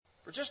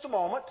For just a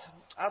moment,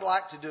 I'd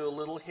like to do a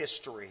little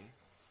history.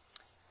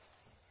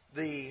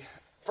 The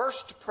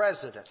first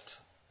president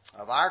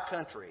of our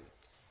country,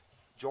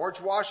 George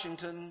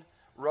Washington,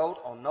 wrote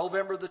on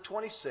November the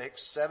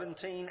 26th,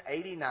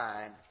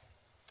 1789,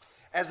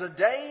 as a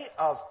day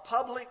of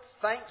public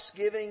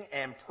thanksgiving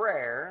and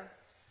prayer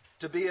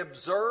to be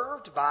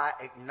observed by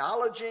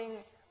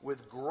acknowledging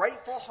with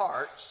grateful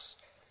hearts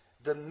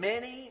the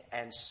many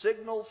and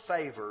signal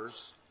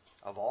favors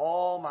of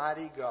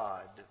Almighty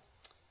God.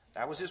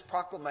 That was his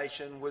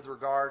proclamation with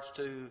regards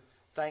to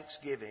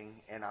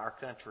Thanksgiving in our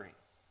country.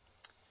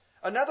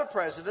 Another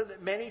president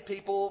that many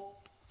people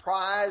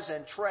prize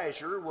and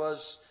treasure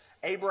was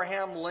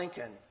Abraham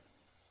Lincoln.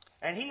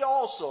 And he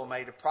also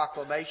made a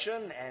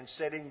proclamation and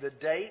setting the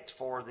date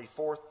for the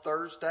fourth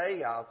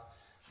Thursday of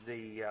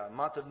the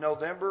month of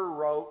November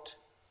wrote,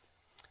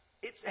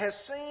 "It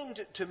has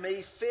seemed to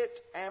me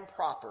fit and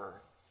proper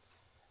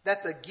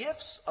that the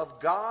gifts of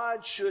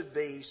God should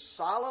be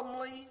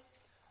solemnly,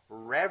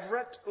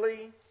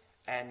 reverently,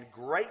 and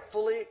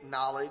gratefully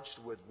acknowledged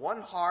with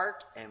one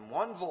heart and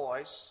one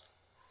voice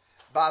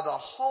by the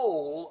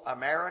whole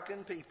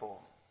American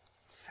people.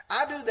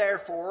 I do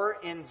therefore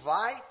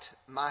invite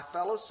my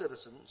fellow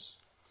citizens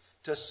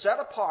to set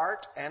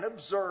apart and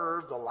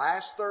observe the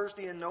last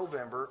Thursday in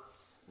November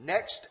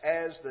next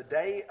as the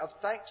day of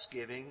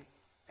thanksgiving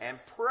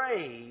and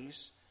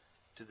praise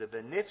to the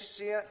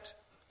beneficent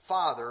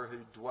Father who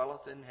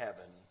dwelleth in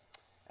heaven."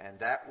 And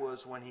that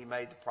was when he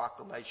made the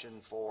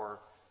proclamation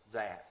for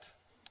that.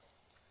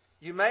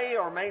 You may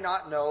or may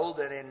not know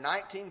that in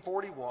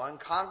 1941,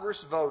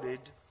 Congress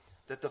voted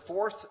that the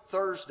fourth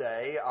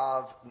Thursday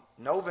of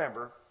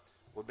November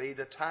would be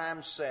the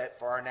time set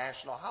for our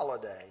national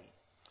holiday.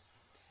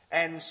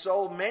 And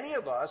so many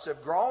of us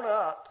have grown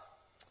up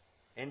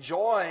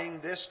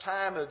enjoying this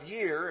time of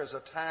year as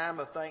a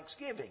time of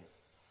Thanksgiving.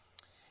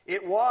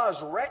 It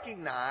was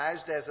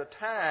recognized as a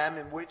time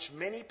in which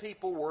many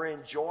people were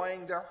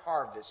enjoying their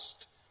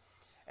harvest.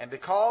 And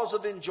because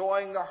of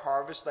enjoying their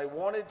harvest, they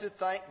wanted to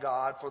thank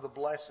God for the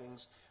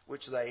blessings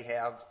which they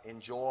have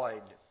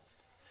enjoyed.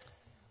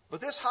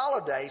 But this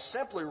holiday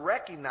simply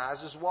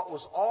recognizes what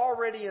was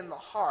already in the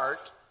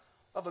heart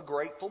of a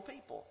grateful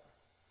people.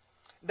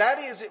 That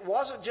is, it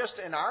wasn't just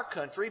in our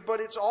country,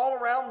 but it's all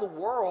around the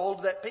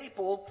world that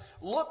people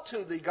look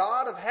to the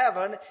God of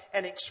heaven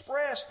and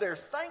express their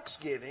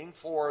thanksgiving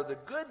for the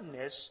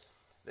goodness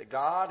that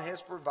God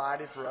has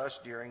provided for us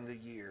during the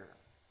year.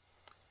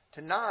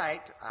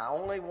 Tonight, I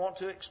only want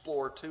to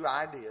explore two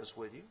ideas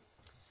with you.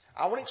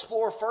 I want to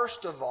explore,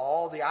 first of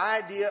all, the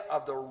idea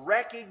of the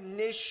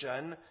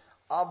recognition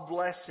of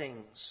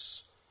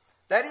blessings.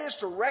 That is,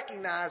 to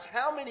recognize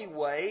how many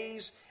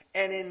ways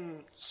and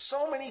in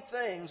so many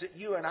things that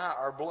you and I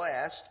are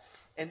blessed.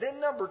 And then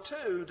number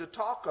two, to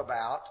talk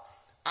about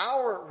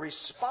our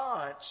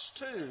response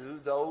to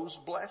those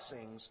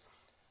blessings.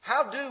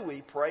 How do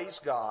we praise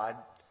God,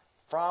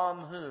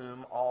 from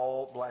whom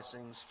all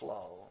blessings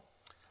flow?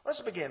 Let's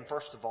begin,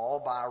 first of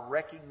all, by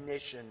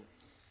recognition.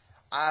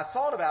 I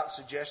thought about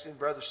suggesting,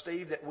 Brother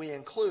Steve, that we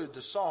include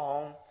the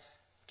song,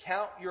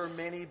 "Count Your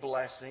Many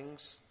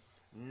Blessings,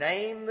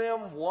 Name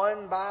Them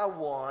One by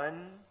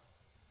One,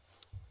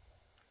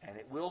 and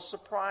it will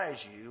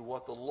surprise you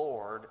what the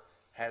Lord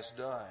has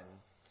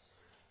done."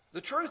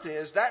 The truth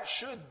is, that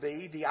should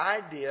be the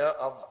idea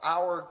of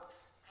our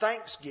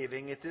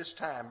thanksgiving at this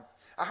time.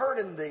 I heard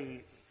in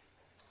the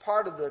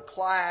part of the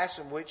class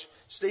in which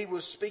Steve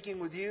was speaking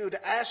with you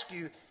to ask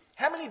you,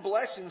 how many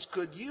blessings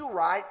could you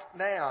write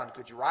down?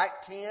 Could you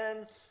write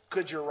 10?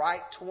 Could you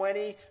write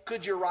 20?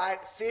 Could you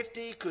write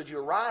 50? Could you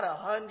write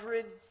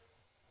 100?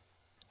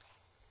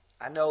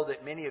 I know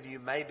that many of you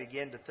may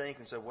begin to think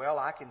and say, well,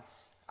 I can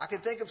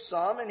think of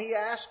some, and he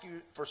asked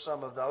you for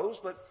some of those,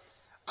 but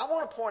I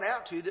want to point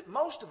out to you that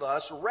most of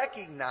us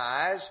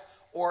recognize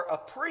or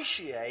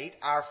appreciate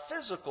our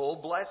physical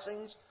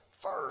blessings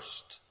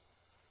first.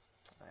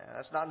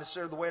 That's not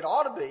necessarily the way it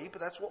ought to be, but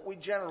that's what we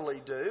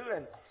generally do.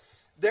 And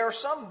there are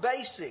some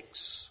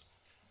basics.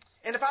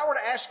 And if I were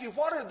to ask you,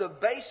 what are the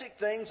basic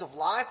things of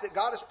life that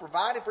God has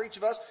provided for each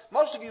of us?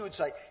 Most of you would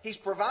say, He's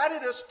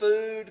provided us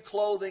food,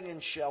 clothing,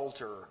 and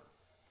shelter.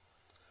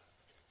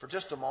 For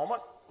just a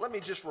moment, let me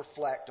just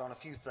reflect on a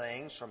few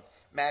things from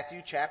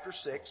Matthew chapter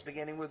 6,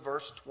 beginning with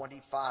verse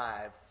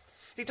 25.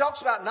 He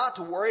talks about not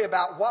to worry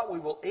about what we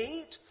will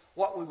eat,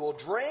 what we will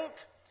drink,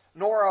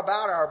 nor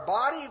about our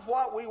body,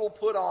 what we will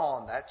put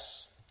on.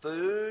 That's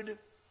food,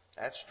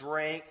 that's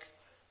drink,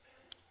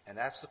 and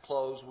that's the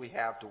clothes we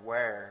have to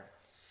wear.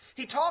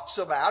 He talks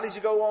about, as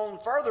you go on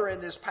further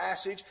in this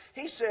passage,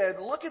 he said,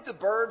 look at the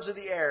birds of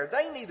the air.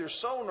 They neither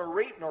sow nor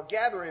reap nor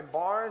gather in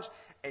barns,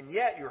 and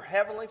yet your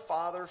heavenly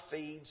Father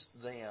feeds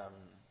them.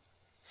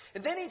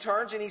 And then he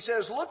turns and he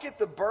says, look at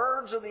the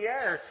birds of the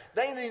air.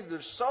 They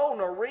neither sow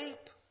nor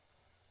reap,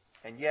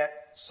 and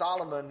yet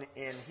Solomon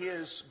in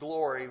his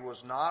glory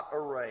was not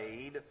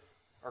arrayed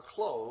or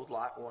clothed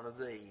like one of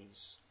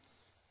these.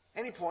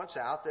 And he points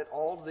out that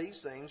all of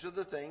these things are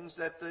the things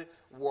that the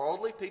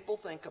worldly people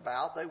think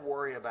about, they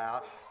worry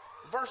about.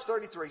 Verse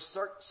 33,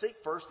 seek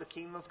first the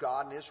kingdom of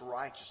God and his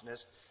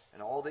righteousness,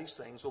 and all these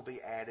things will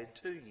be added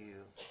to you.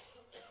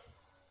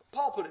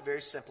 Paul put it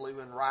very simply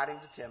when writing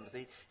to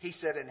Timothy. He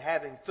said, in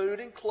having food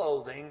and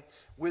clothing,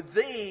 with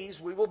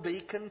these we will be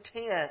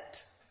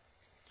content.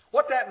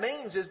 What that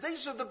means is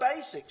these are the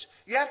basics.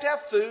 You have to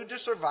have food to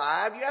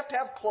survive. You have to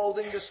have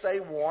clothing to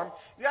stay warm.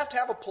 You have to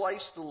have a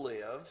place to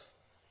live.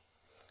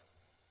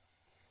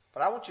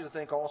 But I want you to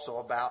think also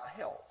about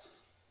health.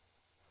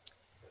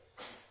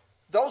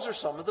 Those are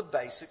some of the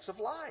basics of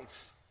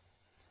life.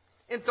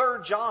 In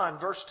 3 John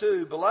verse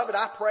 2, beloved,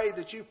 I pray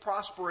that you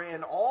prosper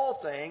in all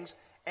things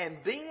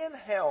and be in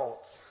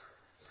health.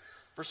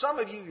 For some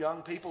of you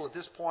young people at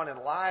this point in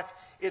life,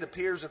 it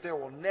appears that there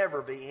will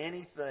never be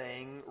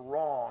anything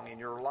wrong in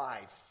your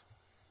life.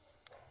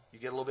 You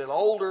get a little bit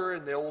older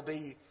and there will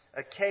be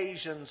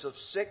occasions of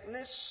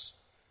sickness.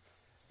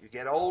 You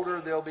get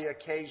older, there will be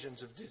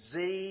occasions of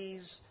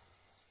disease.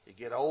 You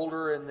get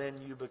older and then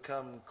you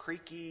become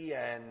creaky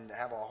and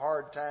have a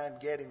hard time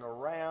getting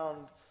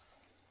around.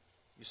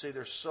 You see,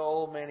 there's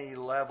so many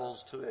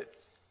levels to it.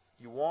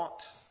 You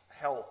want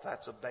health.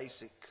 That's a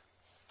basic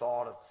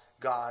thought of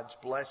God's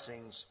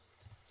blessings.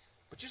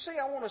 But you see,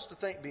 I want us to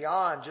think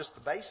beyond just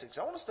the basics.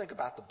 I want us to think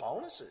about the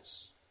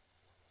bonuses.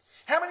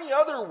 How many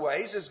other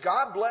ways has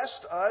God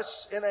blessed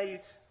us in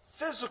a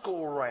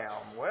physical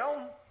realm?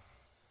 Well,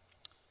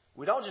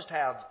 we don't just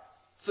have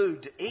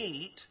food to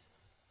eat.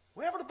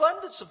 We have an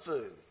abundance of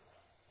food.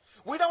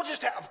 We don't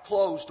just have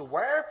clothes to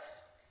wear.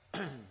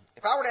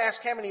 If I were to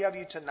ask how many of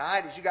you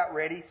tonight, as you got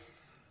ready,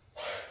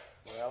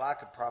 well, I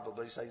could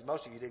probably say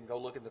most of you didn't go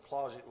look in the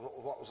closet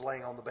what was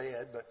laying on the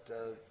bed, but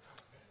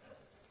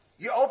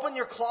you open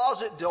your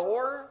closet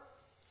door,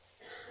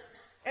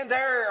 and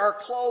there are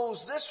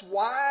clothes this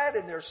wide,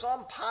 and there's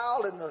some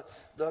piled in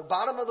the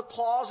bottom of the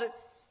closet,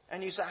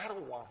 and you say, I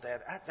don't want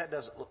that. That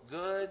doesn't look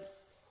good.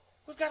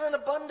 We've got an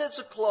abundance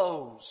of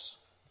clothes.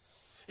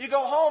 You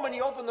go home and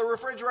you open the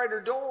refrigerator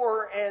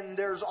door, and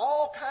there's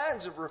all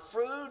kinds of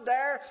food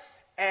there,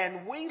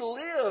 and we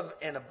live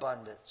in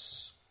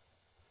abundance.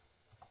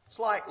 It's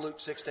like Luke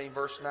 16,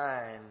 verse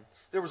 9.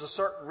 There was a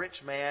certain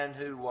rich man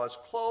who was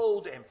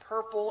clothed in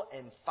purple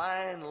and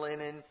fine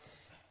linen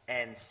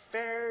and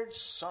fared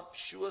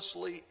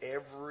sumptuously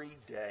every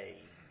day.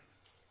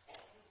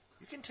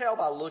 You can tell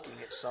by looking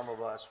at some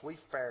of us, we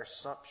fare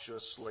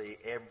sumptuously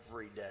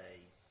every day.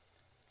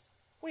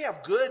 We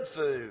have good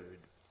food.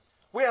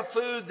 We have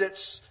food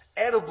that's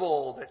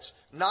edible, that's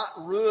not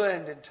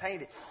ruined and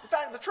tainted. In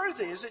fact, the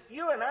truth is that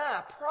you and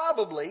I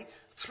probably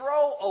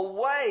throw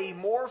away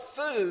more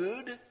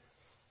food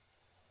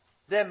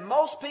than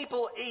most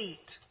people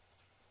eat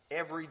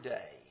every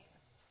day.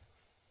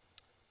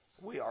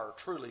 We are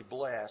truly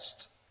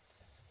blessed.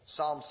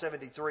 Psalm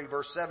 73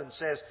 verse 7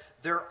 says,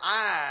 their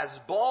eyes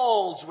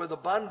bulge with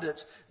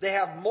abundance. They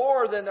have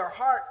more than their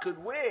heart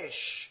could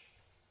wish.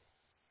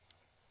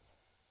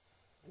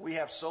 We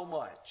have so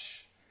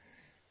much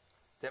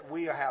that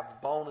we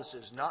have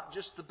bonuses, not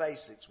just the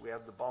basics, we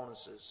have the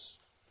bonuses.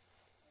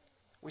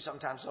 We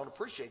sometimes don't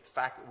appreciate the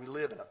fact that we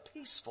live in a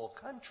peaceful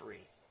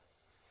country.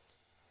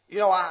 You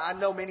know, I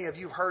know many of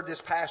you have heard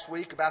this past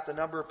week about the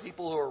number of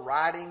people who are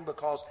rioting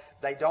because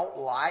they don't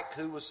like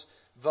who was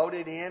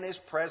voted in as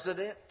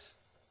president.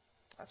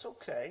 That's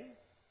okay.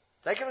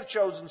 They could have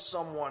chosen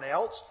someone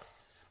else.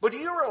 But do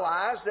you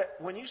realize that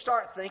when you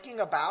start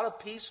thinking about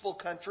a peaceful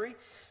country,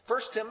 1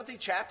 Timothy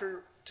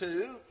chapter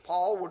 2,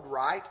 Paul would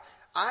write,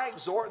 I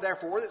exhort,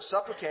 therefore, that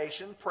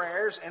supplication,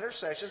 prayers,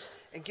 intercessions,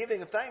 and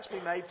giving of thanks be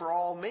made for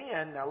all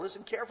men. Now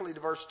listen carefully to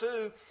verse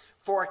 2.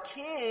 For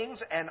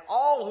kings and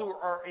all who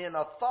are in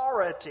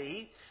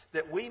authority,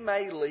 that we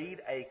may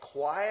lead a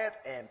quiet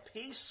and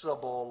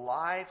peaceable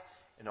life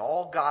in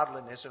all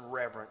godliness and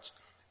reverence.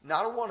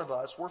 Not a one of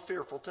us, we're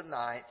fearful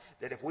tonight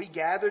that if we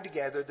gather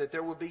together, that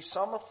there would be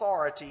some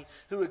authority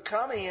who would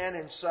come in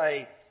and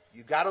say,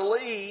 you got to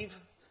leave.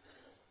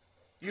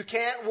 You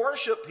can't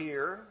worship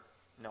here.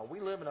 No, we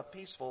live in a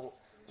peaceful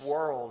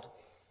world.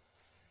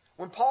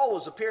 When Paul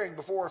was appearing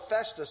before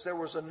Festus, there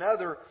was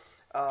another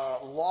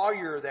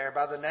lawyer there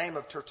by the name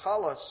of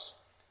Tertullus.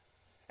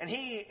 And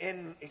he,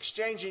 in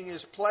exchanging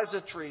his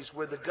pleasantries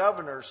with the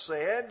governor,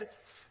 said,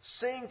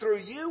 seeing through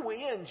you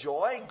we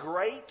enjoy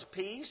great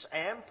peace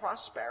and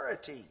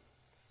prosperity.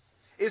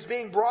 It is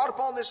being brought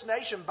upon this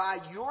nation by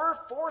your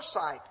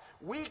foresight.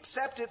 We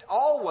accept it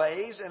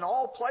always in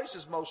all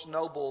places, most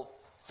noble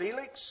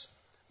Felix,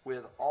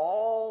 with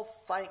all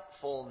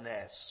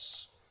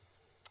thankfulness.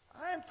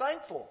 I am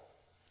thankful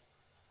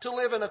to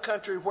live in a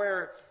country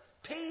where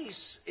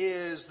peace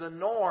is the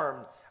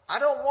norm. I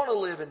don't want to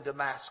live in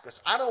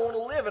Damascus. I don't want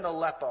to live in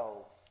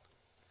Aleppo.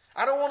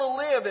 I don't want to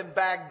live in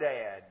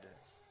Baghdad.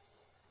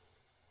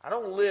 I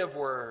don't live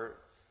where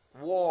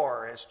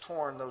war has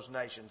torn those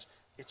nations.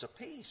 It's a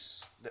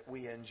peace that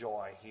we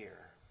enjoy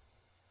here.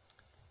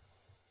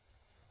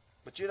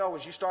 But you know,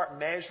 as you start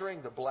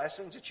measuring the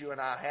blessings that you and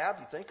I have,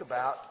 you think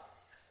about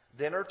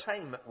the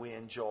entertainment we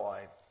enjoy.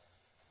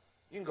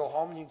 You can go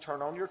home and you can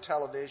turn on your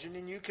television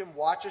and you can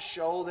watch a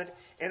show that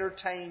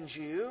entertains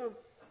you.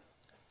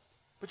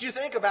 But you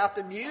think about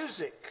the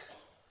music.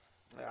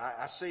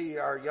 I see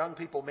our young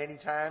people many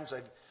times,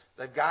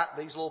 they've got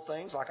these little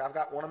things, like I've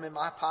got one of them in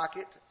my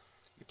pocket.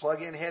 You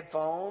plug in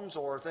headphones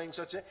or things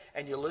such as that,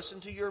 and you listen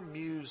to your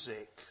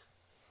music.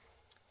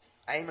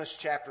 Amos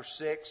chapter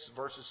 6,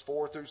 verses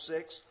 4 through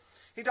 6.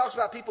 He talks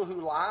about people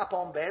who lie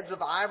upon beds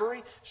of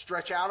ivory,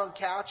 stretch out on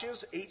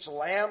couches, eat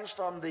lambs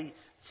from the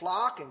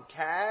flock and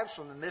calves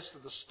from the midst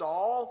of the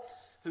stall,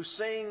 who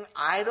sing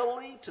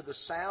idly to the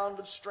sound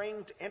of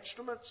stringed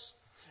instruments,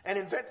 and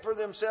invent for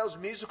themselves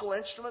musical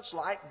instruments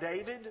like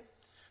David,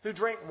 who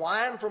drink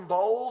wine from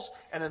bowls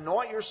and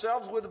anoint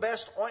yourselves with the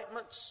best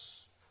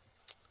ointments.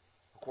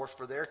 Of course,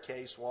 for their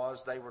case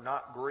was they were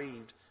not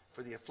grieved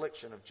for the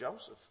affliction of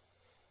Joseph.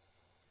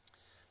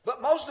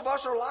 But most of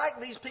us are like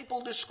these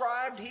people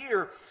described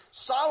here.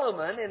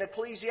 Solomon in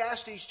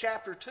Ecclesiastes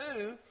chapter 2,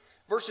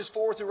 verses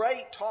 4 through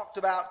 8, talked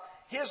about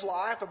his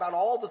life, about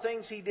all the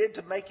things he did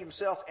to make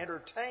himself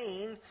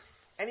entertain.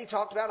 And he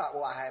talked about,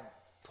 I had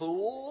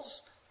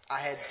pools, I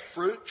had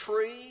fruit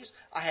trees,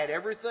 I had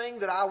everything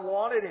that I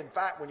wanted. In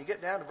fact, when you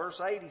get down to verse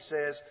 8, he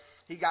says,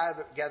 he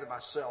gathered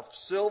myself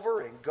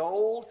silver and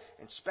gold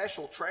and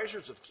special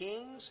treasures of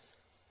kings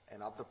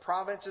and of the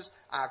provinces.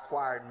 I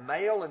acquired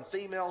male and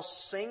female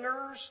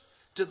singers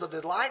to the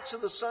delights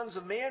of the sons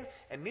of men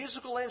and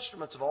musical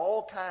instruments of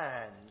all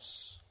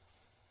kinds.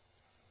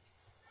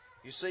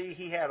 You see,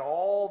 he had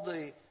all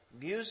the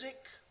music.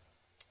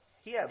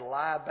 He had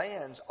live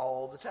bands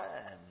all the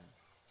time.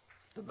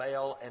 The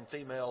male and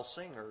female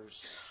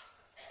singers.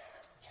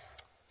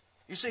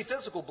 You see,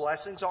 physical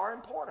blessings are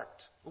important.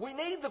 We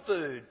need the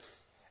food.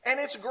 And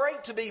it's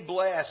great to be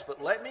blessed.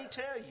 But let me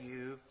tell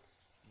you,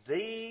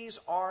 these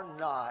are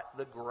not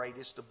the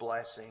greatest of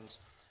blessings.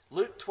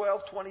 Luke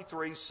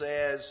 12:23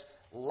 says,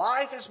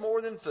 life is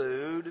more than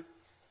food,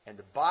 and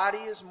the body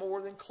is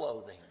more than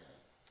clothing.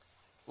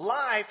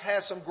 Life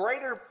has some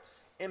greater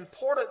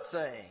important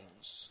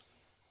things.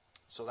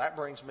 So that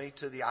brings me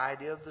to the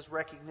idea of this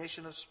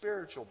recognition of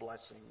spiritual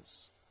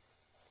blessings.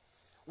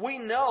 We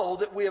know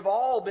that we have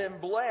all been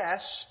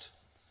blessed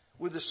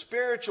with the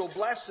spiritual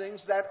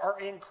blessings that are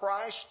in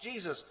Christ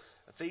Jesus.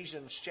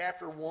 Ephesians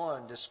chapter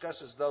 1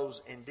 discusses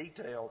those in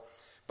detail.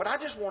 But I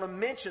just want to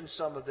mention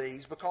some of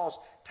these because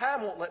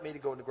time won't let me to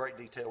go into great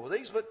detail with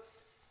these. But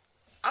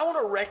I want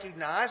to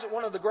recognize that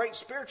one of the great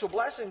spiritual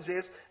blessings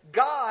is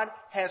God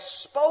has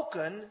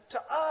spoken to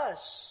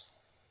us.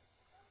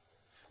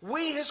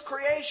 We, His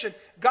creation,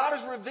 God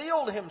has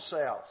revealed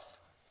Himself.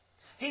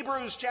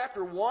 Hebrews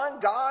chapter 1,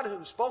 God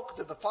who spoke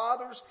to the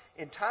fathers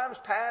in times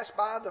past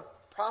by the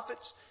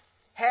prophets,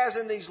 has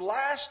in these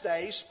last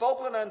days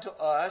spoken unto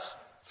us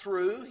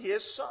through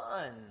His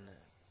Son.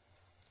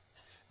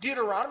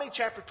 Deuteronomy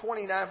chapter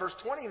 29, verse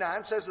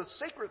 29 says that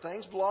secret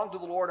things belong to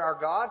the Lord our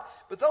God,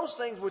 but those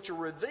things which are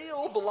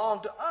revealed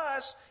belong to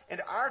us and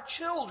to our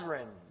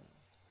children.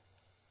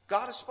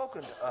 God has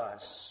spoken to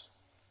us.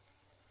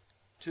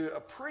 To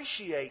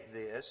appreciate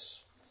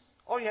this,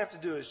 all you have to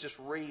do is just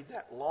read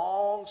that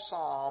long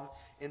psalm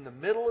in the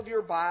middle of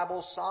your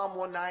Bible, Psalm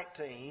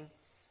 119.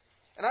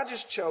 And I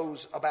just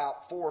chose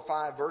about 4 or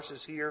 5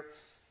 verses here,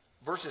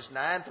 verses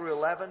 9 through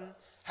 11.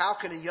 How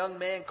can a young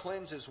man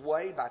cleanse his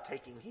way? By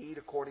taking heed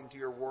according to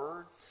your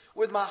word.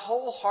 With my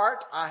whole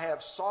heart I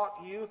have sought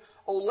you.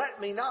 Oh, let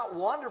me not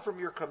wander from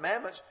your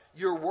commandments.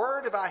 Your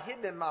word have I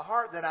hidden in my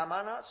heart that I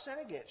might not sin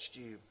against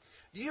you.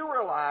 Do you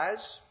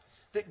realize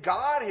that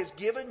God has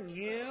given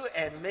you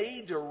and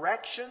me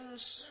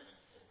directions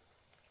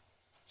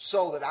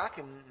so that I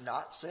can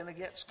not sin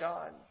against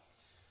God?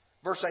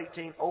 Verse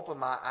 18, open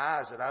my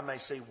eyes that I may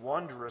see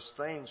wondrous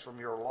things from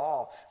your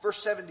law.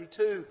 Verse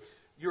 72,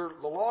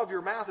 the law of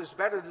your mouth is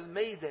better than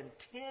me than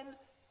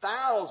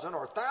 10,000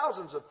 or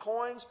thousands of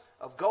coins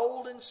of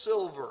gold and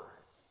silver.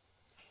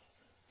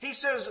 He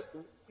says,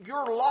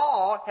 your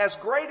law has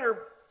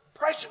greater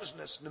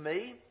preciousness to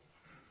me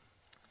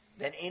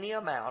than any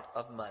amount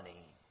of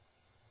money.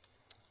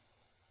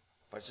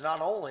 But it's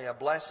not only a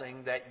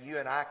blessing that you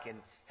and I can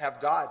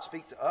have God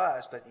speak to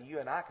us, but that you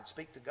and I can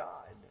speak to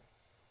God.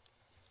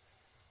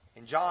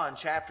 In John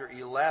chapter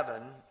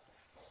 11,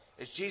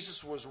 as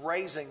Jesus was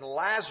raising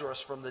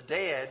Lazarus from the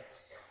dead,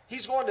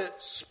 He's going to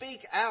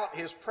speak out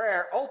His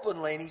prayer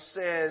openly. And He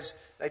says,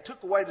 they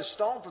took away the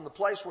stone from the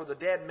place where the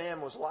dead man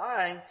was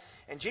lying.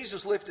 And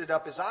Jesus lifted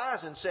up His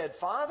eyes and said,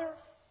 Father,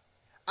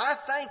 I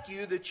thank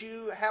you that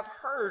you have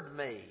heard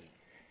me.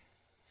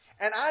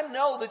 And I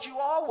know that you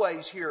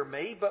always hear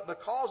me, but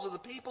because of the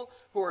people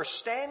who are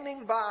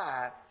standing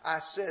by, I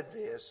said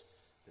this,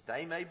 that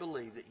they may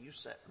believe that you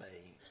sent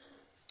me.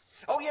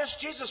 Oh yes,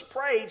 Jesus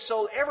prayed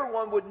so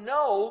everyone would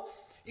know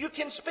you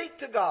can speak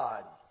to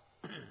God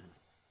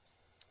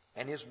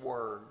and His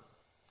Word.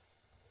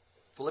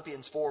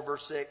 Philippians 4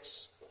 verse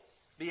 6,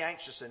 be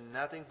anxious in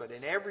nothing, but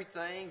in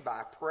everything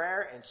by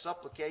prayer and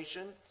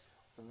supplication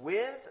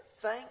with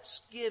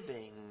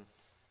thanksgiving,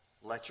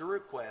 let your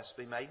requests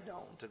be made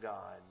known to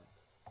God.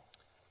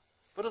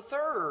 But a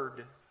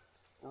third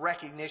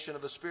recognition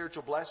of a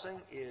spiritual blessing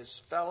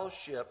is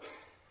fellowship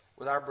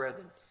with our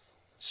brethren.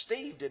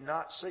 Steve did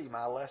not see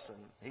my lesson.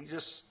 He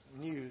just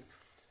knew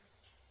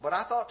But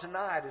I thought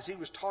tonight, as he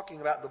was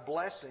talking about the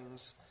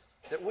blessings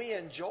that we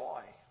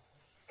enjoy,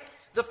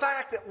 the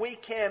fact that we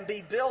can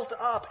be built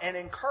up and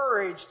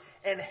encouraged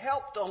and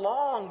helped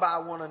along by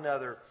one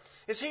another.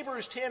 As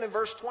Hebrews 10 and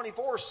verse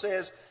 24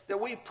 says, that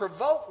we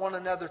provoke one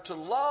another to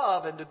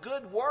love and to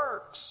good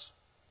works.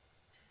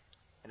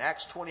 In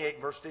Acts 28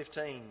 and verse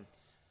 15,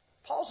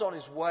 Paul's on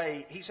his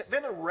way. He's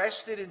been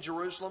arrested in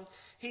Jerusalem.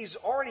 He's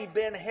already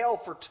been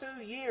held for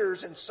 2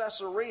 years in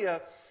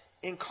Caesarea,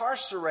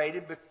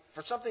 incarcerated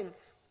for something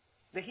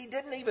that he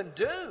didn't even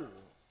do.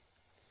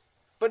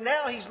 But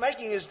now he's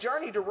making his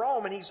journey to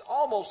Rome, and he's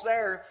almost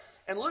there.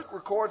 And Luke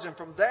records, and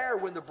from there,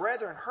 when the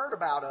brethren heard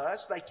about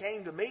us, they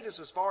came to meet us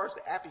as far as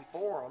the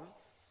Apiforum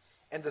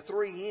and the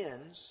Three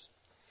Inns.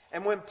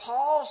 And when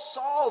Paul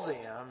saw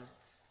them,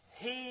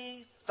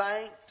 he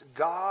thanked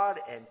God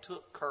and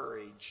took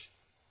courage.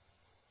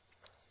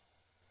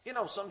 You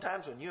know,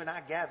 sometimes when you and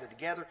I gather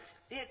together,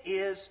 it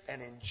is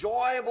an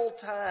enjoyable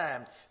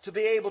time to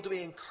be able to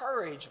be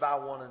encouraged by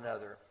one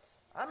another.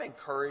 I'm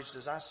encouraged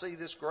as I see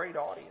this great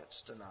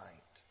audience tonight.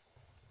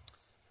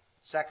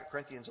 2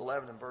 Corinthians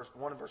 11 and verse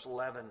 1 and verse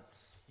 11,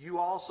 you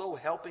also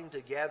helping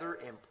together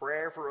in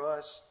prayer for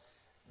us,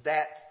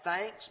 that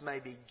thanks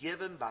may be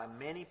given by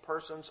many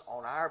persons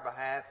on our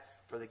behalf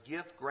for the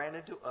gift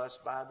granted to us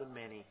by the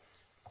many.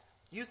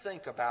 You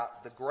think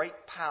about the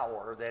great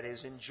power that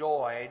is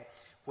enjoyed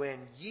when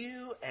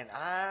you and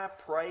I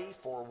pray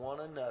for one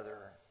another.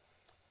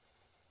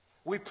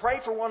 We pray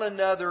for one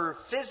another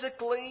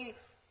physically.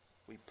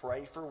 We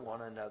pray for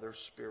one another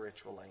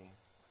spiritually.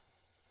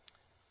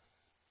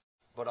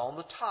 But on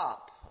the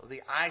top,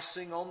 the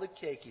icing on the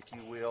cake, if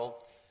you will,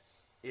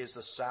 is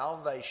the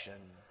salvation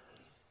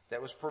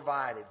that was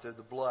provided through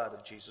the blood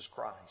of Jesus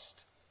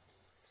Christ.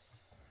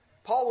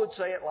 Paul would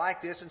say it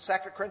like this in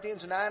 2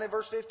 Corinthians 9 and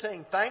verse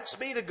 15. Thanks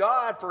be to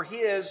God for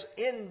His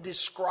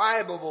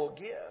indescribable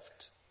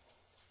gift.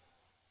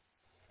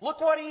 Look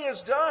what He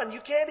has done. You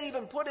can't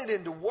even put it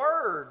into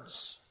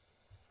words.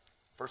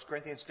 1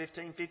 Corinthians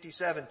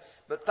 15:57.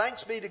 But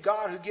thanks be to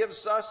God who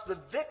gives us the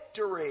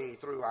victory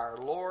through our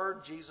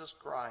Lord Jesus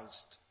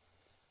Christ.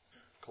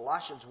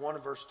 Colossians 1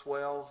 and verse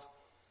 12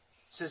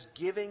 says,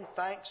 giving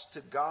thanks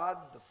to God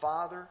the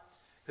Father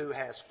who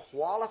has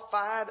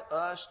qualified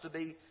us to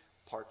be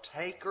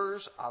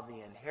partakers of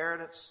the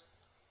inheritance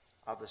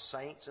of the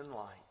saints in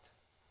light.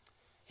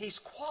 He's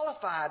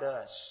qualified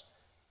us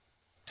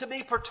to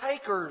be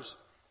partakers.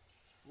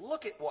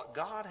 Look at what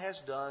God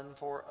has done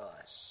for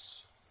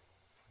us.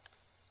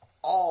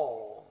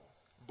 All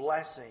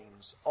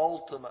blessings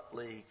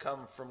ultimately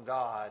come from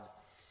God.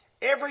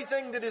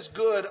 Everything that is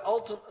good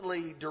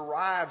ultimately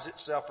derives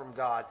itself from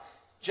God.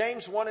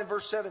 James 1 and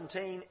verse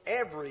 17,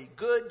 every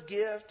good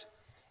gift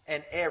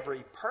and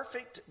every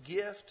perfect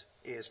gift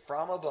is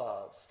from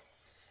above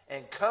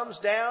and comes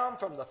down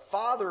from the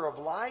Father of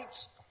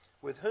lights,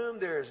 with whom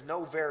there is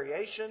no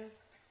variation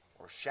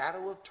or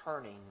shadow of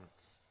turning.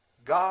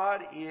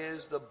 God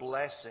is the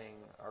blessing,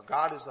 or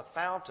God is the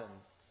fountain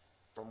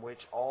from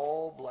which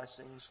all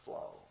blessings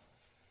flow.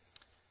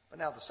 But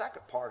now the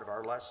second part of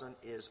our lesson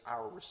is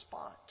our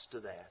response to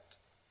that.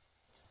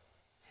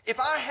 If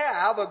I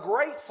have a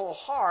grateful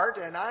heart,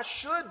 and I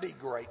should be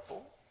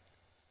grateful,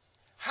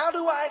 how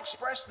do I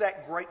express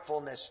that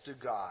gratefulness to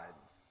God?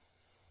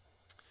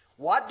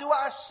 What do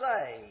I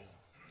say?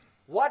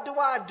 What do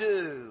I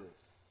do?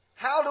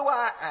 How do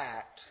I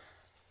act?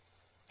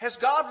 Has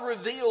God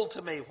revealed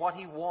to me what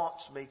He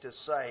wants me to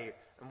say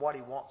and what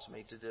He wants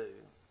me to do?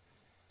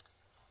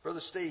 Brother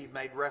Steve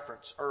made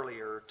reference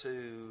earlier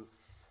to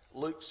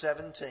Luke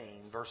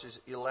 17,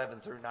 verses 11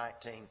 through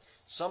 19.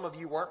 Some of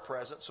you weren't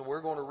present, so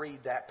we're going to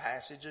read that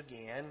passage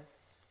again.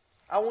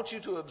 I want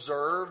you to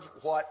observe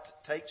what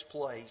takes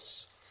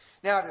place.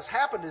 Now, it has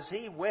happened as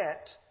He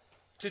went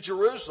to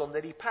Jerusalem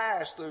that He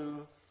passed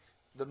through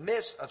the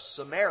midst of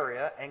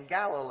Samaria and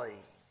Galilee.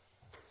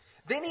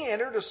 Then He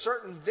entered a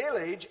certain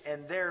village,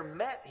 and there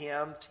met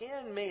Him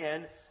 10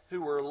 men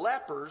who were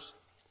lepers,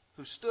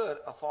 who stood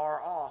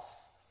afar off.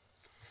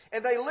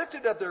 And they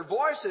lifted up their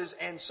voices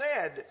and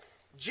said,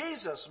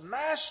 Jesus,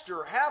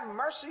 Master, have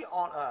mercy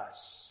on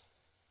us.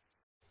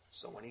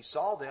 So when He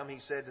saw them, He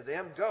said to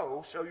them,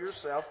 go, show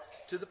yourself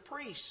to the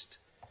priest.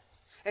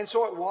 And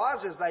so it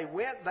was, as they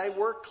went, they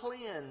were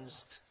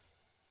cleansed.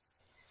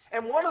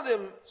 And one of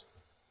them,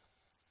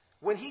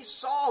 when he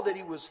saw that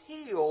he was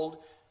healed,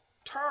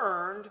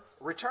 returned,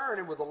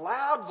 and with a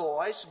loud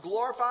voice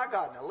glorified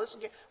God. Now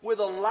listen again. With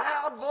a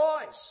loud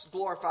voice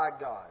glorified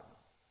God.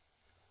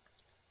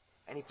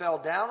 And he fell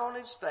down on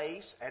his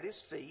face at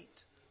His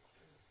feet,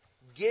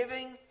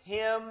 giving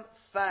Him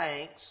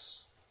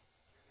thanks.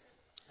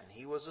 And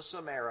he was a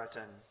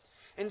Samaritan.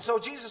 And so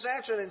Jesus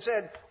answered and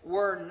said,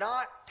 were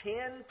not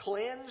 10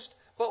 cleansed?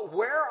 But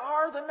where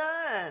are the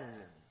 9?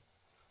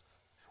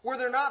 Were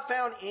there not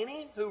found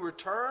any who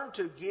returned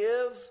to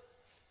give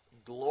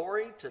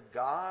glory to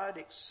God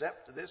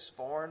except this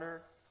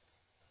foreigner?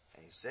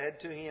 And He said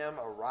to him,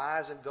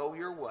 arise and go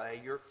your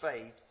way. Your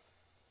faith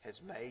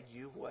has made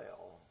you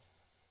well.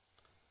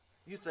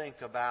 You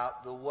think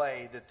about the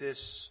way that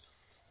this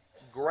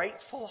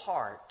grateful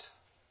heart,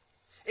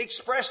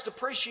 expressed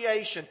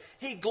appreciation.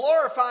 He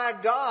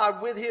glorified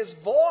God with his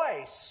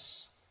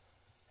voice.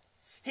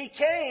 He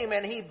came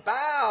and he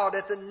bowed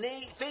at the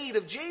feet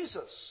of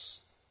Jesus,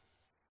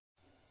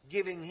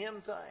 giving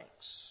him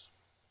thanks.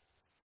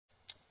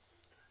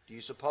 Do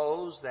you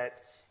suppose that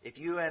if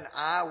you and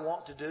I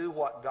want to do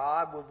what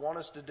God would want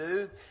us to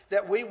do,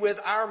 that we with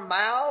our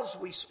mouths,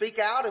 we speak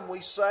out and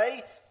we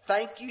say,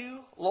 "Thank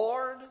you,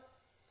 Lord"?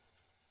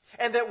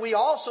 And that we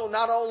also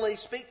not only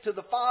speak to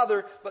the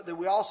Father, but that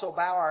we also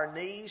bow our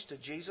knees to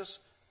Jesus,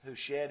 who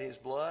shed his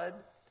blood,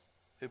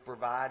 who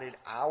provided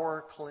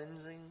our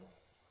cleansing?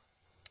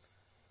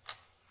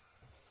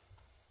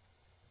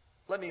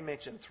 Let me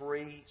mention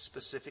 3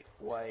 specific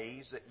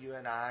ways that you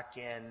and I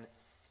can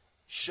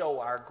show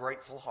our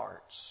grateful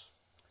hearts.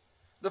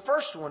 The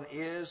first one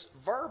is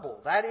verbal.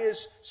 That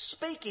is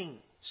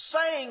speaking,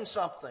 saying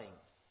something.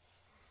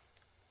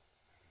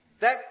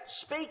 That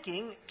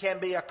speaking can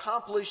be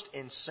accomplished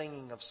in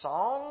singing of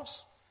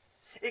songs.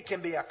 It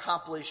can be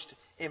accomplished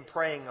in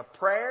praying of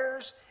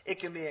prayers. It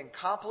can be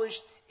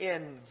accomplished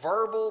in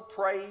verbal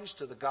praise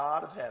to the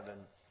God of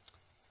heaven.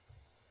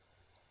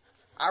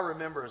 I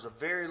remember as a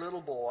very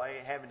little boy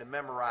having to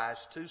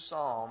memorize 2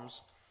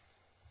 psalms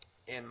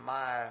in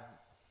my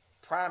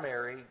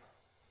primary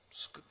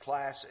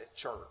class at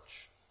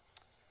church.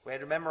 We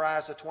had to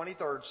memorize the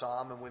 23rd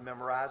Psalm and we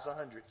memorized the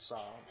 100th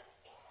Psalm.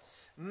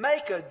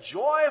 Make a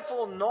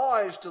joyful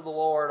noise to the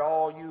Lord,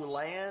 all you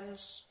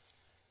lands.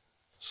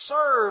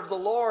 Serve the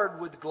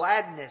Lord with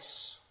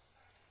gladness.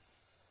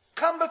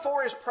 Come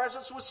before his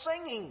presence with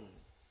singing.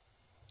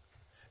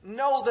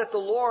 Know that the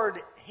Lord,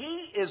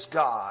 he is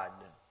God.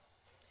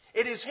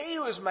 It is he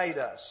who has made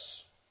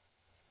us,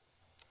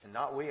 and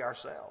not we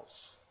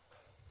ourselves.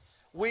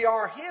 We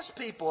are his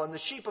people and the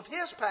sheep of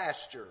his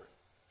pasture.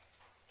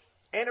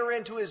 Enter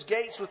into his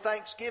gates with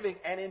thanksgiving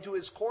and into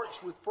his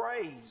courts with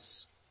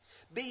praise.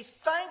 Be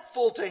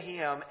thankful to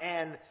him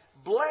and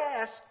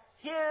bless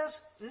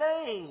his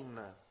name.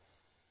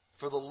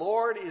 For the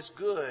Lord is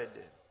good.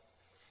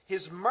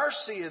 His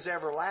mercy is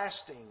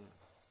everlasting,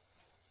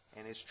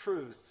 and his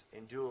truth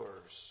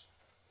endures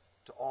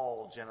to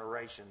all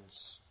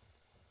generations.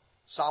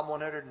 Psalm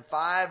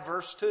 105,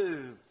 verse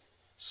 2.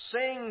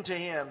 Sing to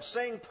him,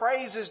 sing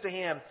praises to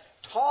him,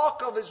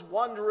 talk of his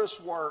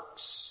wondrous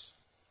works.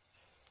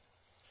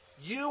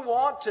 You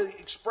want to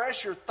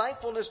express your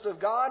thankfulness to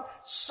God?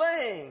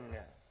 Sing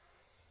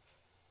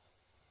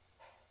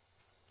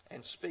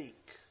and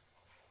speak.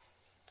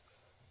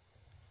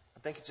 I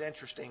think it's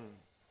interesting,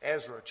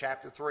 Ezra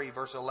chapter 3,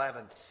 verse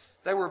 11.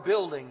 They were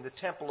building the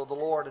temple of the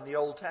Lord in the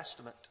Old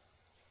Testament.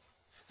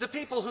 The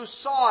people who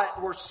saw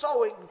it were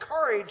so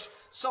encouraged,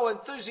 so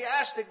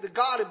enthusiastic that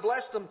God had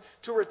blessed them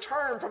to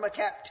return from a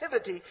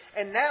captivity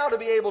and now to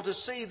be able to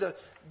see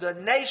the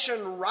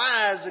nation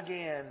rise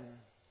again.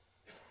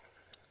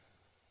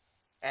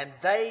 And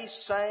they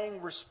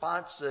sang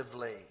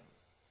responsively.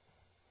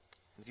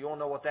 If you don't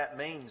know what that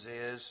means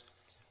is,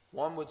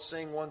 one would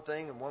sing one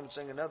thing and one would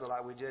sing another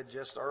like we did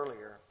just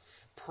earlier.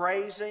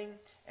 Praising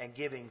and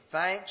giving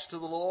thanks to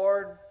the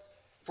Lord,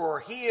 for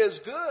he is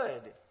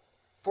good.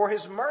 For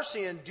his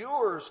mercy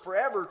endures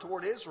forever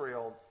toward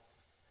Israel.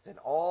 Then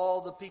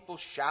all the people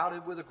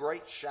shouted with a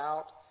great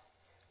shout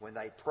when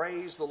they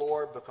praised the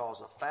Lord, because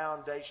the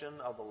foundation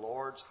of the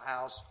Lord's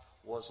house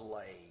was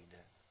laid.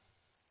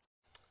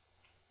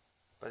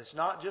 But it's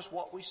not just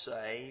what we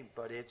say,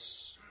 but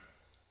it's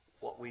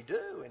what we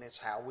do, and it's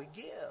how we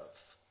give.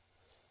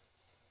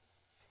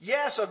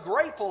 Yes, a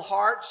grateful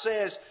heart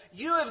says,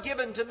 you have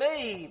given to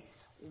me.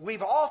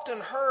 We've often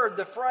heard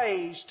the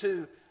phrase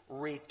to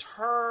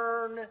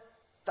return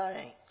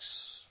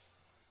thanks.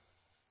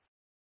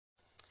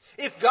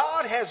 If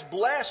God has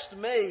blessed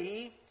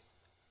me,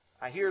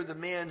 I hear the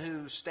men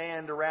who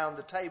stand around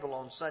the table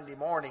on Sunday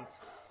morning,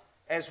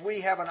 as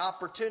we have an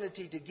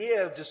opportunity to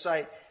give, to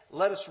say,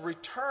 let us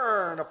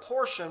return a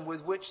portion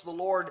with which the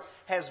Lord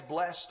has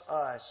blessed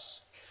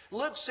us.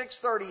 Luke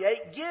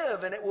 6:38,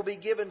 give and it will be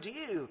given to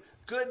you.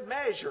 Good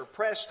measure,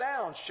 pressed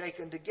down,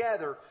 shaken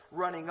together,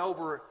 running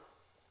over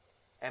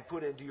and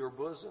put into your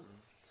bosom.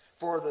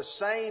 For the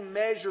same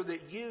measure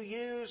that you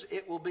use,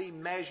 it will be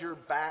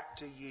measured back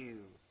to you.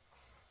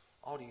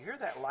 Oh, do you hear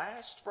that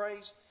last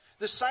phrase?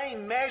 The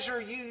same measure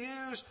you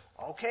use.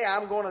 Okay,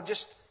 I'm going to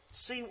just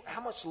see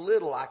how much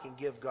little I can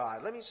give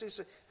God. Let me see.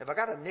 Have I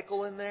got a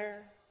nickel in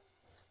there?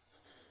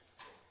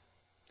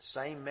 The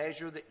same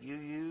measure that you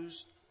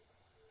use.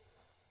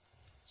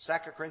 2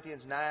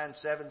 Corinthians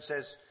 9:7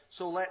 says,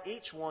 so let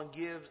each one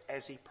give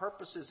as he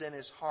purposes in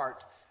his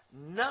heart,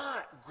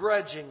 not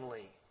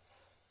grudgingly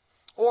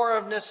or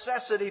of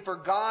necessity, for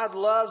God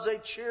loves a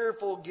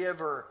cheerful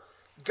giver.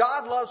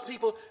 God loves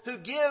people who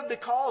give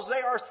because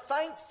they are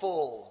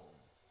thankful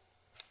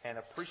and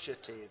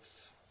appreciative.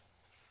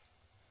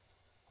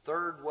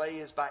 Third way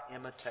is by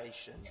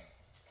imitation.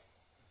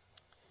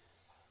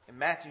 In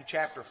Matthew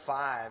chapter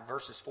 5,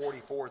 verses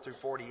 44 through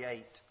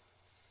 48,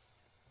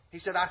 He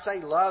said, I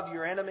say, love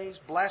your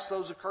enemies, bless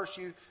those who curse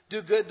you,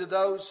 do good to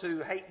those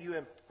who hate you,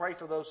 and pray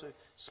for those who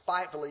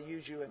spitefully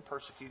use you and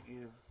persecute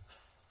you,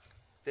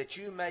 that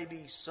you may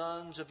be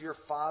sons of your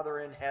Father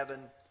in heaven.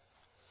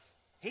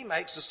 He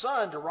makes the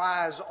sun to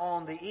rise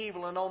on the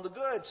evil and on the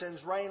good,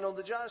 sends rain on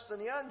the just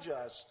and the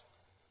unjust.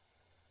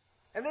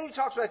 And then he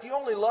talks about, if you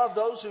only love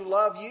those who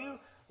love you,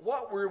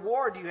 what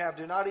reward do you have?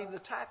 Do not even the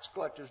tax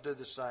collectors do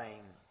the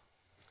same?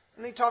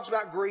 And then he talks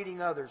about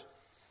greeting others.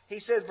 He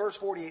says, verse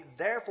 48,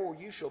 therefore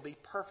you shall be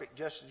perfect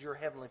just as your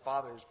heavenly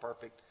Father is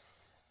perfect.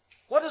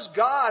 What does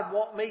God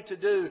want me to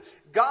do?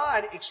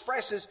 God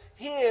expresses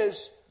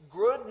His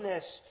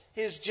goodness,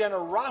 His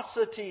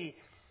generosity,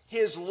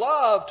 His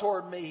love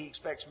toward me. He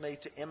expects me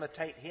to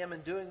imitate Him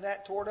in doing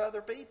that toward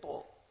other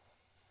people.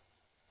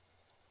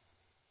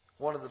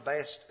 One of the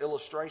best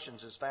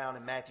illustrations is found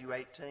in Matthew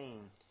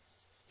 18.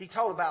 He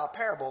told about a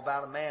parable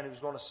about a man who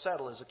was going to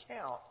settle his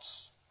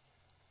accounts.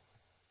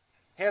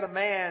 He had a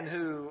man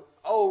who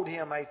owed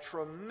him a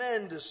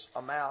tremendous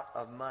amount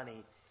of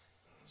money.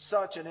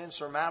 Such an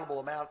insurmountable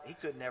amount, he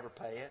could never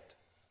pay it.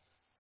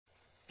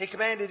 He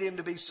commanded him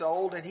to be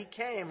sold, and he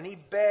came and he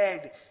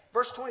begged.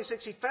 Verse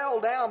 26, he fell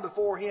down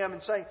before him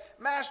and saying,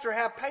 Master,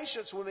 have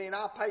patience with me and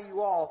I'll pay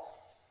you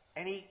all.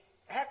 And he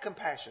had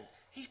compassion.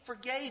 He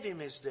forgave him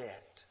his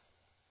debt.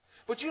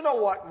 But you know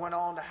what went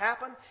on to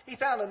happen? He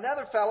found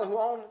another fellow who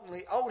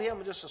only owed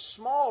him just a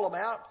small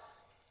amount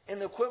in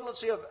the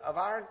equivalency of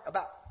iron,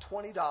 about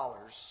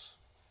 $20.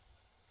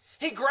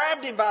 He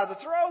grabbed him by the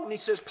throat and he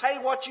says, pay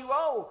what you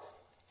owe.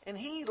 And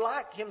he,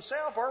 like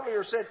himself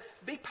earlier, said,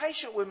 be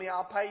patient with me,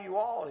 I'll pay you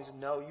all. And he said,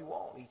 no, you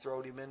won't. He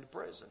threw him into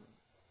prison.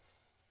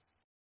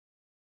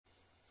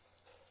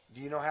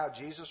 Do you know how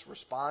Jesus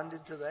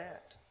responded to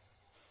that?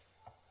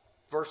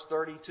 Verse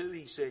 32,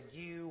 he said,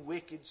 you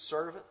wicked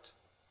servant,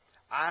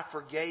 I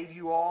forgave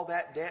you all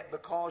that debt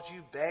because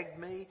you begged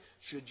me.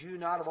 Should you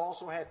not have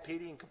also had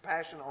pity and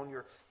compassion on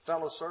your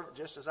fellow servant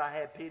just as I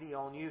had pity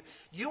on you?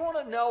 You want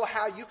to know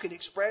how you can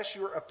express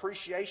your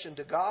appreciation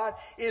to God?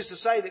 Is to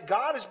say that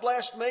God has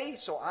blessed me,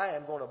 so I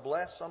am going to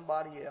bless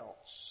somebody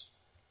else.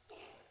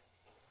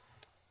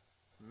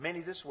 Many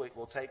this week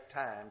will take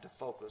time to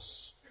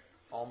focus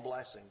on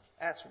blessing.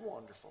 That's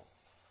wonderful.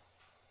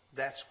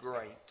 That's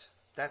great.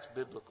 That's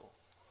biblical.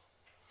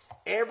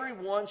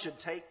 Everyone should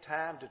take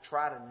time to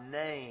try to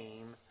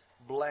name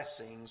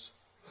blessings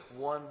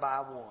one by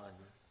one.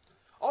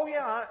 Oh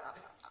yeah,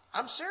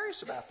 I'm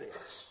serious about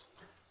this.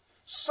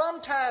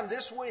 Sometime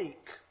this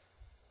week,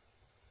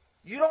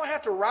 you don't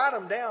have to write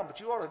them down, but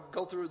you ought to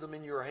go through them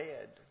in your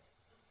head.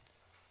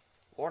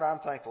 Lord, I'm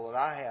thankful that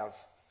I have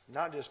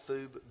not just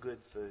food, but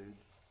good food.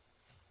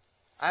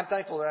 I'm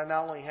thankful that I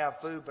not only have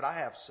food, but I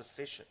have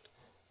sufficient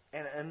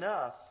and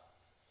enough,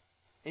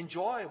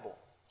 enjoyable.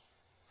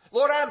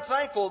 Lord, I'm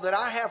thankful that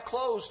I have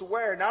clothes to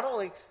wear, not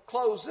only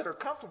clothes that are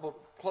comfortable,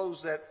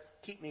 clothes that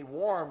keep me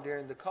warm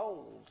during the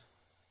cold.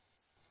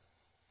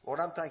 Lord,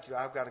 I'm thankful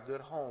I've got a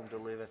good home to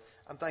live in.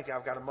 I'm thankful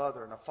I've got a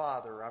mother and a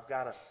father. I've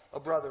got a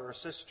brother or a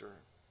sister.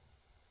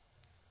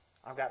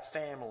 I've got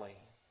family.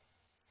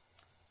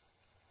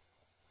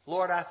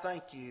 Lord, I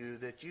thank you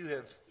that you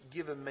have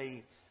given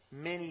me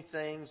many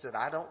things that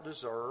I don't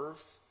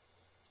deserve,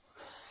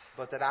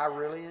 but that I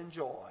really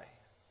enjoy.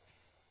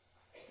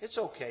 It's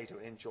okay to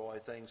enjoy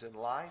things in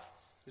life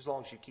as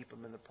long as you keep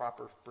them in the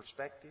proper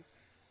perspective.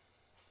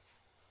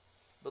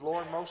 But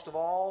Lord, most of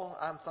all,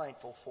 I'm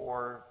thankful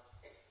for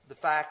the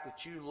fact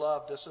that you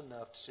loved us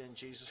enough to send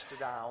Jesus to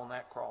die on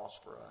that cross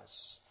for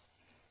us.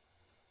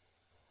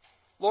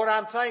 Lord,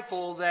 I'm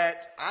thankful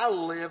that I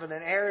live in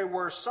an area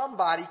where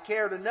somebody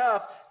cared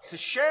enough to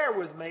share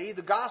with me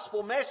the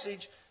gospel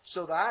message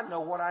so that I know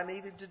what I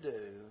needed to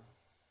do.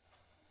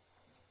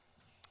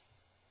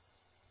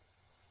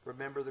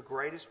 Remember, the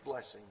greatest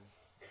blessing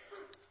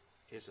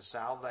is the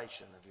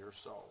salvation of your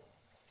soul.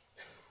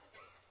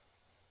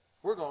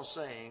 We're going to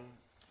sing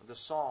the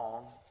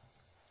song,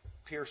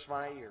 Pierce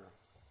My Ear.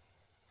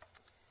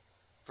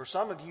 For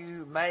some of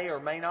you may or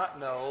may not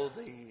know,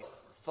 the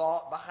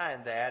thought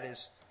behind that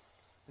is,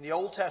 in the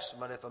Old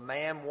Testament, if a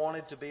man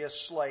wanted to be a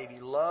slave, he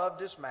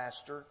loved his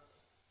master.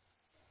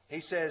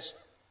 He says,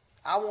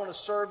 I want to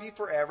serve you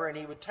forever. And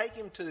he would take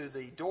him to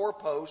the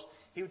doorpost.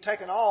 He would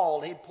take an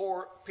awl and he'd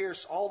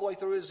pierce all the way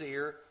through his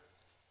ear.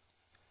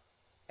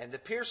 And the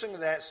piercing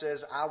of that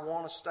says, I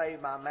want to stay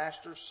my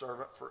master's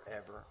servant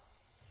forever.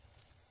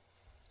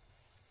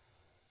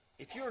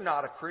 If you're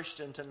not a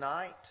Christian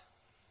tonight,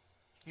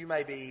 you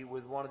may be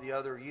with one of the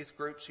other youth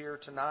groups here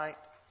tonight.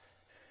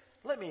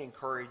 Let me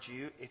encourage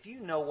you, if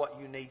you know what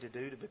you need to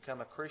do to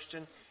become a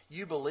Christian,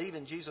 you believe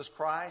in Jesus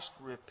Christ,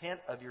 repent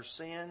of your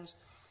sins,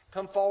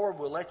 come forward,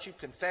 we'll let you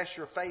confess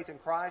your faith in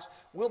Christ.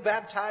 We'll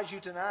baptize you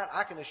tonight.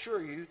 I can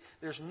assure you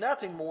there's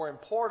nothing more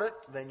important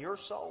than your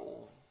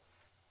soul.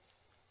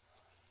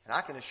 And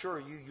I can assure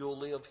you you'll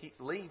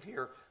leave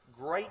here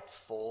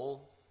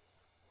grateful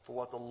for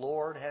what the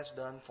Lord has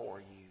done for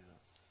you.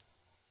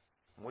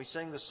 When we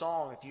sing the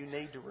song, if you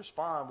need to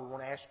respond, we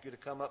want to ask you to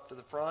come up to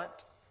the front.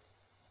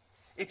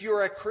 If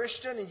you're a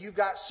Christian and you've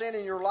got sin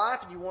in your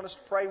life and you want us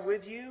to pray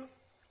with you,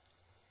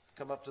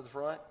 come up to the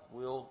front,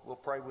 we'll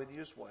pray with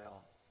you as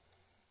well.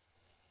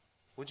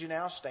 Would you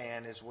now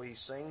stand as we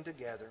sing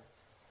together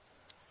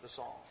the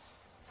song?